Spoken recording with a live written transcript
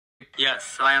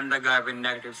Yes, I am the guy with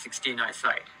negative 16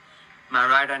 eyesight. My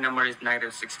right eye number is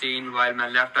negative 16, while my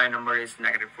left eye number is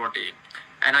negative 14.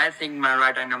 And I think my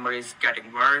right eye number is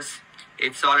getting worse.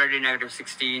 It's already negative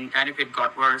 16, and if it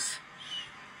got worse,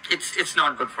 it's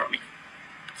not good for me.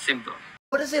 Simple.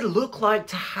 What does it look like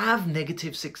to have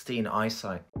negative 16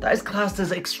 eyesight? That is classed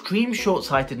as extreme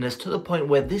short-sightedness to the point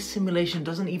where this simulation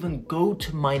doesn't even go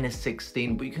to minus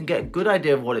 16, but you can get a good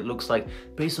idea of what it looks like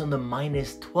based on the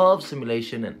minus 12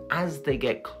 simulation, and as they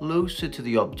get closer to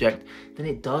the object, then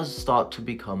it does start to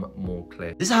become more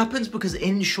clear. This happens because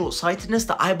in short-sightedness,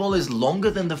 the eyeball is longer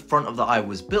than the front of the eye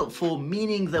was built for,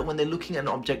 meaning that when they're looking at an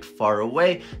object far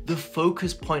away, the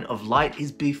focus point of light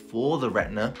is before the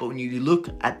retina, but when you look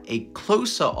at a closer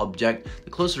object,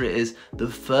 the closer it is, the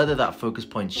further that focus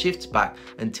point shifts back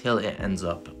until it ends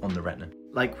up on the retina,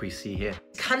 like we see here.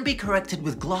 It can be corrected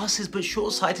with glasses, but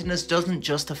short-sightedness doesn't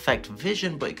just affect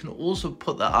vision, but it can also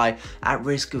put the eye at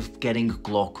risk of getting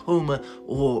glaucoma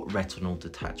or retinal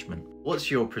detachment.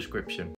 What's your prescription?